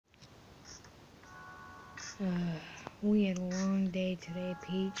We had a long day today,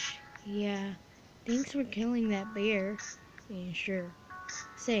 Peach. Yeah, thanks for killing that bear. Yeah, sure.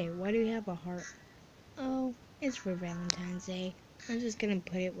 Say, why do you have a heart? Oh, it's for Valentine's Day. I'm just gonna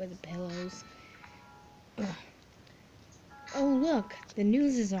put it with the pillows. Ugh. Oh, look, the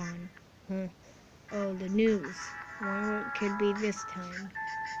news is on. Huh? Oh, the news. Wonder what it could be this time.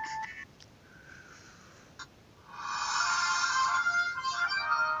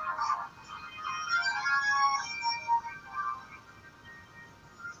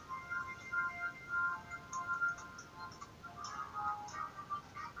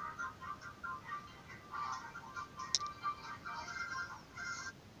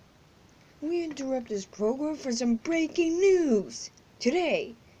 We interrupt this program for some breaking news.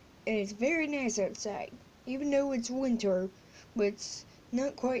 Today, and it's very nice outside, even though it's winter, but it's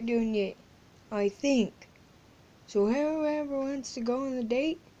not quite done yet, I think. So whoever wants to go on the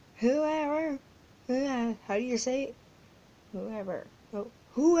date, how do you say it?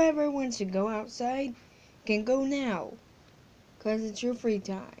 Whoever wants to go outside can go now, 'cause it's your free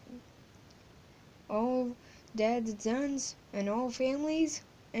time. All dads and sons and all families,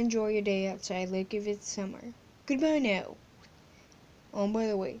 enjoy your day outside like if it's summer. Goodbye now. Oh, by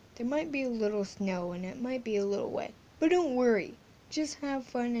the way, there might be a little snow and it might be a little wet, but don't worry. Just have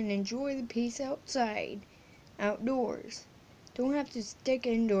fun and enjoy the peace outside, outdoors. Don't have to stick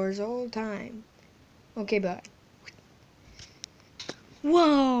indoors all the time. Okay, bye.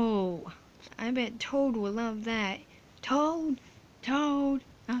 Whoa! I bet Toad will love that. Toad! Toad!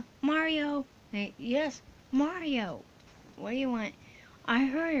 Mario! Hey, yes, Mario! What do you want? I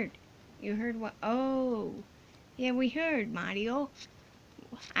heard. You heard what? Oh, yeah, we heard, Mario.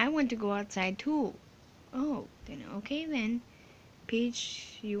 I want to go outside too. Oh, then okay then.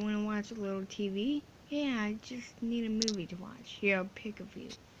 Peach, you want to watch a little TV? Yeah, I just need a movie to watch. Here, I'll pick a few.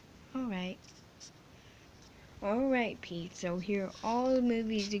 Alright. Alright, Pete, so here are all the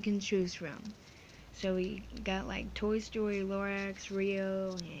movies you can choose from. So we got like Toy Story, Lorax,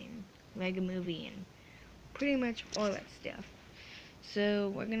 Rio, and Lego Movie, and pretty much all that stuff. So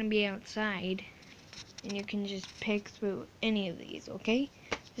we're gonna be outside, and you can just pick through any of these, okay?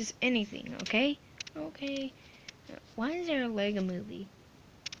 Just anything, okay? Okay. Why is there a Lego Movie?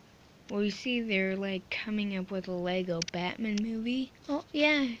 Well, you see, they're like coming up with a Lego Batman movie. Oh,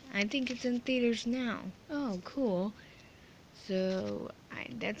 yeah, I think it's in theaters now. Oh, cool. So,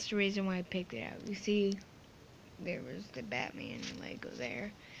 that's the reason why I picked it out. You see, there was the Batman Lego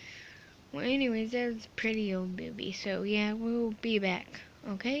there. Well, anyways, that was a pretty old movie. So, yeah, we'll be back.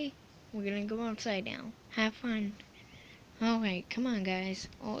 Okay? We're gonna go outside now. Have fun. Alright, come on, guys.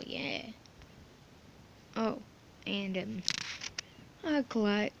 Oh, yeah. Oh, and,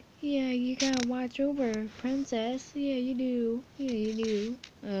 Clot. Yeah, you gotta watch over, Princess. Yeah, you do. Yeah, you do.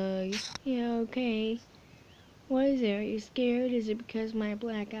 Yeah, okay. What is it? Are you scared? Is it because my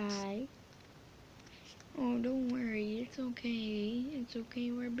black eye? Oh, don't worry. It's okay. It's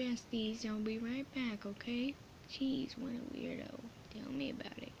okay. We're besties. I'll be right back, okay? Jeez, what a weirdo. Tell me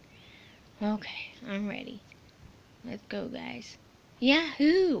about it. Okay, I'm ready. Let's go, guys.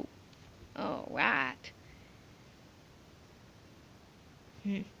 Yahoo! Alright.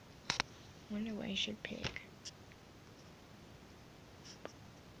 Wonder what I should pick.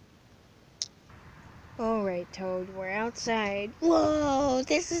 Alright, Toad, we're outside. Whoa,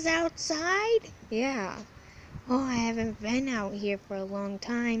 this is outside? Yeah. Oh, I haven't been out here for a long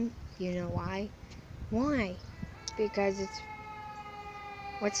time. You know why? Why? Because it's...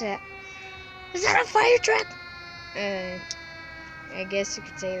 What's that? Is that a fire truck? I guess you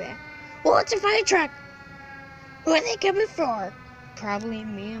could say that. Well, it's a fire truck. Who are they coming for? Probably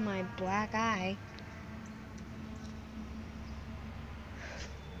me and my black eye.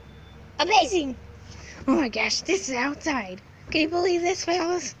 Amazing! Oh my gosh, this is outside. Can you believe this,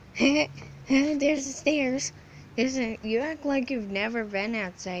 fellas? There's the stairs. You act like you've never been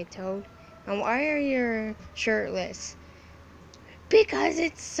outside, Toad. And why are you shirtless? Because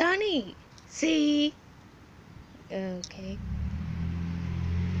it's sunny. See? Okay.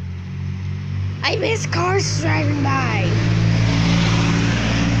 I miss cars driving by.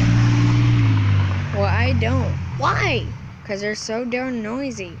 Well, I don't. Why? Because they're so darn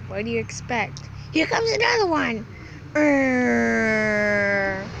noisy. What do you expect? Here comes another one.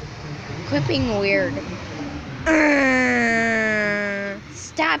 Quit being weird.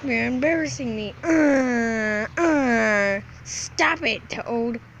 Stop, you're embarrassing me. Stop it,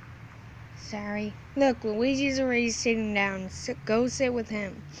 Toad. Sorry. Look, Luigi's already sitting down. Go sit with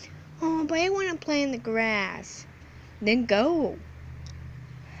him. Oh, but I want to play in the grass. Then go.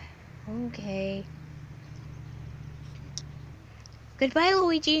 Okay. Goodbye,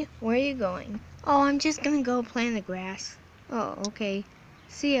 Luigi. Where are you going? Oh, I'm just gonna go play in the grass. Oh, okay.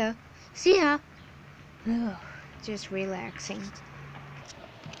 See ya. See ya. Oh, just relaxing.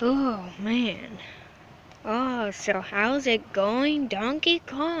 Oh, man. Oh, so how's it going, Donkey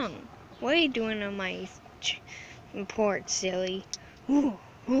Kong? What are you doing on my porch, silly? Ooh,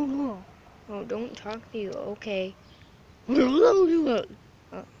 ooh, ooh. Oh, don't talk to you, okay.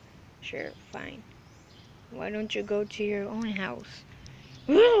 Oh, sure, fine. Why don't you go to your own house?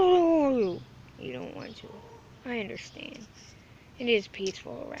 You don't want to. I understand. It is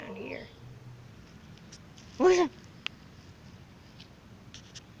peaceful around here. What's up?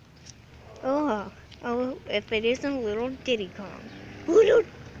 Oh, if it isn't little Diddy Kong.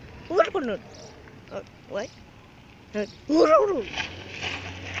 What?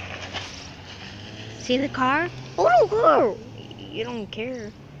 See the car? You don't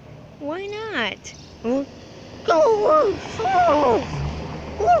care. Why not? Oh.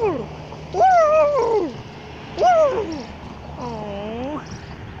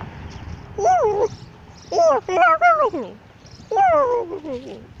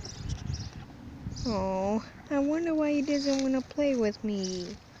 Oh, I wonder why he doesn't want to play with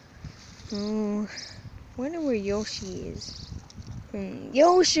me. Oh, wonder where Yoshi is.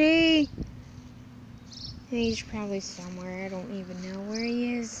 Yoshi! He's probably somewhere. I don't even know where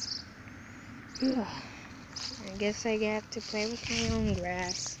he is. I guess I have to play with my own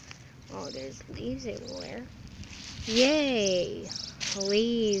grass. Oh, there's leaves everywhere. Yay!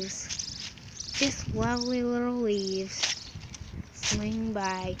 Leaves. Just lovely little leaves. Swing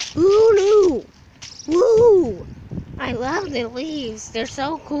by. Ooh! Woo! I love the leaves. They're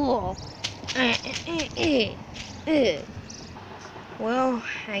so cool. Well,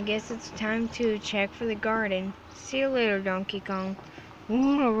 I guess it's time to check for the garden. See you later, Donkey Kong.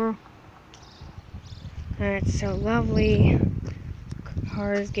 Whatever. It's so lovely.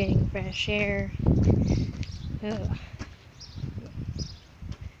 Cars getting fresh air. Ugh.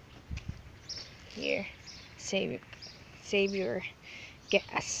 Here, save your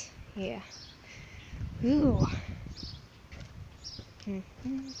gas. Yeah. Ooh. And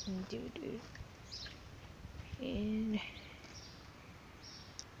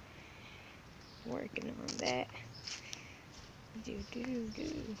working on that.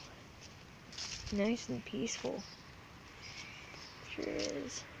 Nice and peaceful. Sure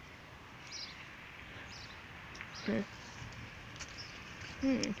is.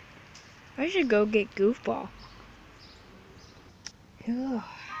 I should go get Goofball.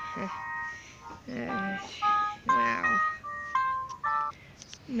 Wow.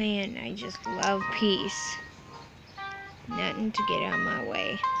 Man, I just love peace. Nothing to get out of my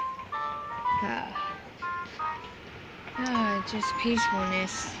way. Just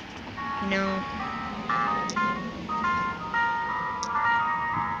peacefulness, you know.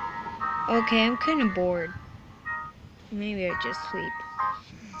 Okay, I'm kind of bored. Maybe I just sleep.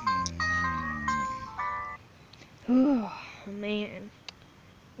 Oh, man.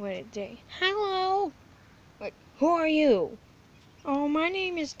 What a day. Hello! What? Who are you? Oh, my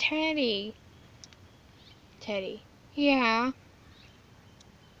name is Teddy. Teddy. Yeah.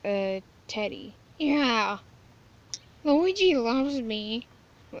 Teddy. Yeah. Luigi loves me.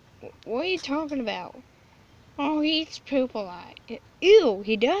 What are you talking about? Oh, he eats poop a lot. Ew,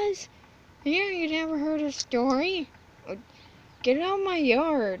 he does? Yeah, you never heard a story? Get out of my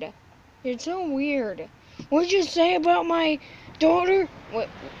yard. You're so weird. What'd you say about my daughter?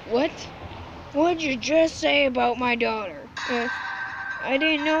 What? What'd you just say about my daughter? I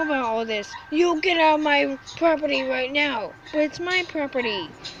didn't know about all this. You get out of my property right now. But it's my property.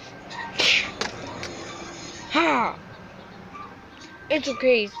 Ha! It's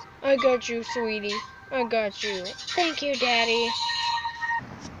okay. I got you, sweetie. I got you. Thank you, Daddy.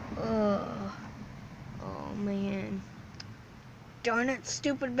 Oh man. Darn it,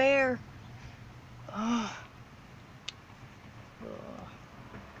 stupid bear. Oh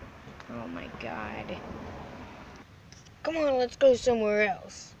my God. Come on, let's go somewhere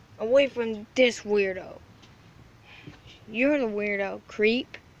else. Away from this weirdo. You're the weirdo,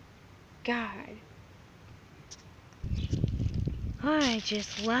 creep. God. I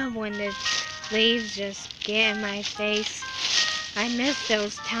just love when the leaves just get in my face. I miss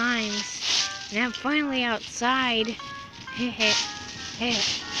those times. And I'm finally outside.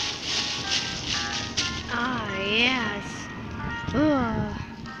 Ah, yes.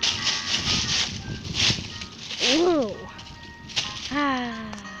 Ooh.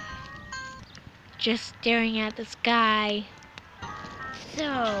 Ah. Just staring at the sky. So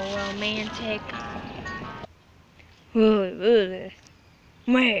romantic.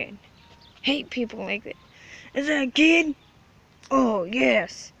 Man, hate people like that. Is that a kid? Oh,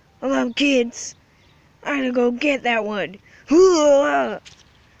 yes. I love kids. I gotta go get that one. Oh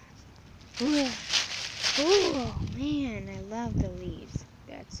man, I love the leaves.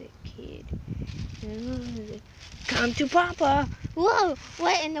 That's it, kid. Come to Papa. Whoa,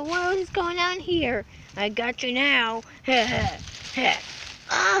 what in the world is going on here? I got you now. Ah.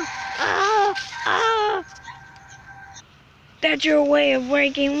 That's your way of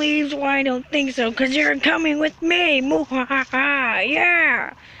breaking leaves? Well, I don't think so, because you're coming with me.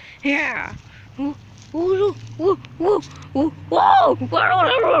 Yeah. Yeah. Whoa.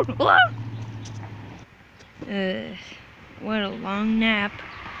 What a long nap.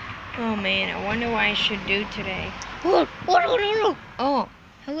 Oh man, I wonder what I should do today. Oh,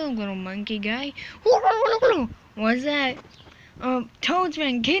 hello little monkey guy. What's that? Toad's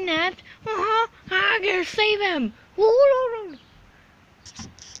been kidnapped. I gotta save him.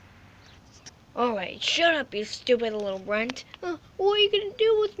 Alright, shut up, you stupid little runt. What are you gonna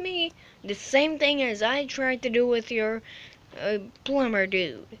do with me? The same thing as I tried to do with your plumber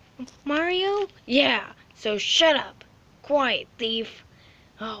dude. Mario? Yeah, so shut up. Quiet, thief.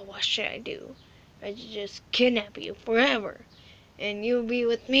 Oh, what should I do? I should just kidnap you forever. And you'll be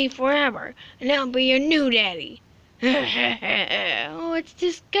with me forever. And I'll be your new daddy. Oh, it's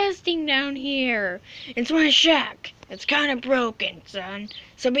disgusting down here. It's my shack. It's kind of broken, son.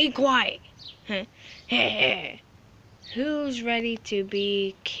 So be quiet. Who's ready to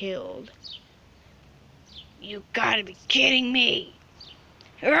be killed? You gotta be kidding me.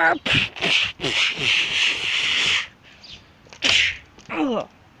 Oh,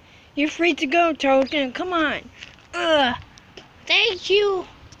 you're free to go, Toad. Come on. Thank you.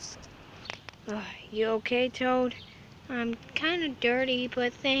 You okay, Toad? I'm kind of dirty,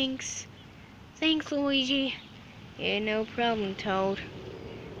 but thanks. Thanks, Luigi. Yeah, no problem, Toad.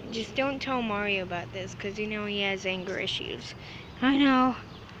 Just don't tell Mario about this, because you know he has anger issues. I know.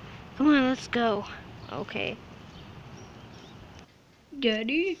 Come on, let's go. Okay.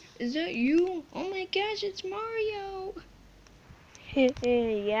 Daddy, is that you? Oh my gosh, it's Mario.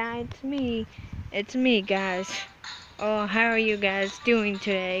 Yeah, it's me. It's me, guys. Oh, how are you guys doing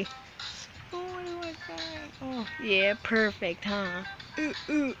today? Oh, what do I find? Oh, yeah, perfect, huh?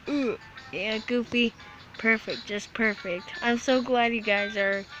 Yeah, Goofy. Perfect, just perfect. I'm so glad you guys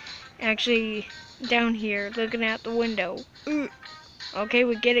are actually down here looking out the window. Okay,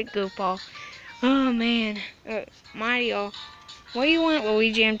 we get it, Goofball. Oh, man. Mario, what do you want,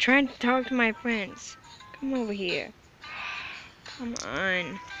 Luigi? I'm trying to talk to my friends. Come over here. Come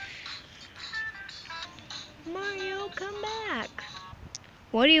on. Mario, come back.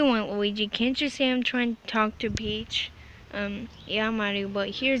 What do you want, Luigi? Can't you say I'm trying to talk to Peach? Yeah, Mario, but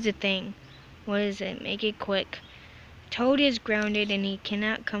here's the thing. What is it? Make it quick. Toad is grounded and he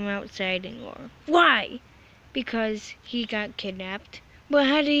cannot come outside anymore. Why? Because he got kidnapped. But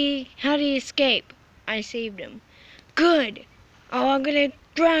how did he escape? I saved him. Good. Oh, I'm gonna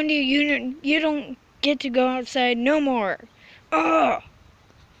drown you. You don't get to go outside no more. Oh.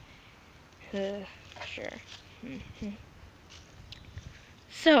 Sure.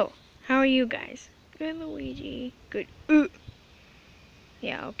 So, how are you guys? Good, Luigi. Good.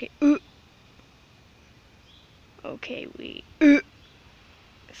 Yeah, okay. Okay, we.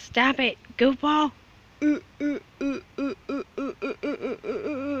 Stop it, goofball.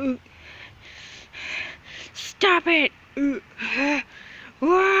 Stop it.